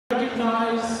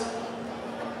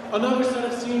another set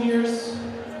of seniors,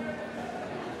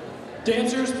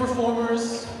 dancers,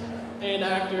 performers, and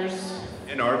actors.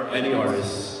 Any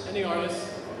artists. Any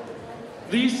artists.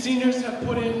 These seniors have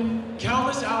put in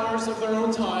countless hours of their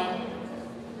own time,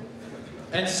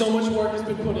 and so much work has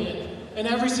been put in, and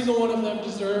every single one of them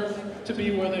deserve to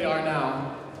be where they are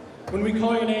now. When we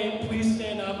call your name, please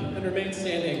stand up and remain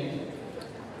standing.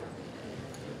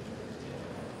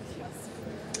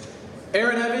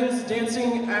 Aaron Evans,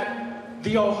 dancing at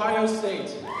The Ohio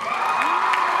State.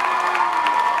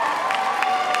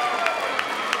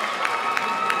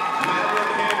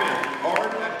 Madeline Hammond,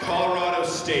 art at Colorado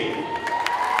State.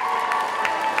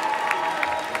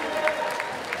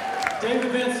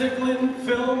 David Van Sicklen,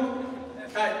 film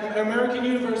at American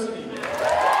University.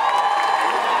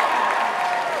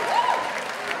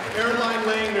 Caroline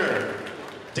Langner,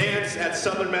 dance at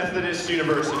Southern Methodist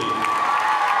University.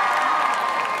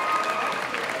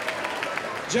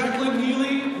 Jacqueline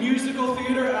Neely, musical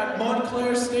theater at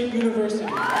Montclair State University.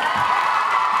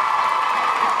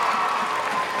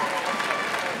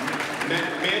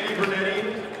 Mandy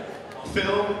Bernetti,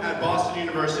 film at Boston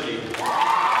University.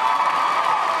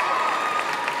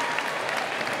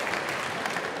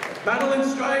 Madeline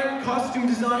Strite, costume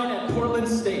design at Portland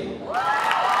State.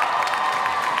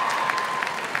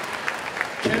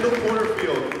 Kendall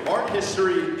Porterfield, art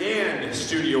history and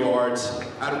studio arts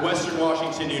at Western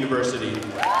Washington University.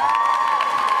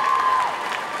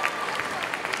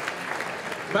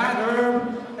 Matt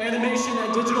Erb, animation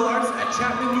and digital arts at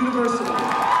Chapman University.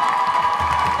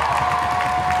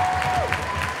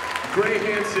 Gray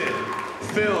Hansen,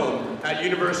 film at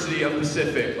University of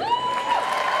Pacific.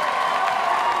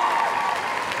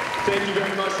 Thank you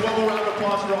very much. One more round of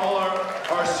applause for all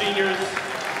our seniors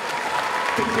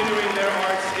continuing their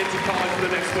arts into college for the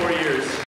next 4 years.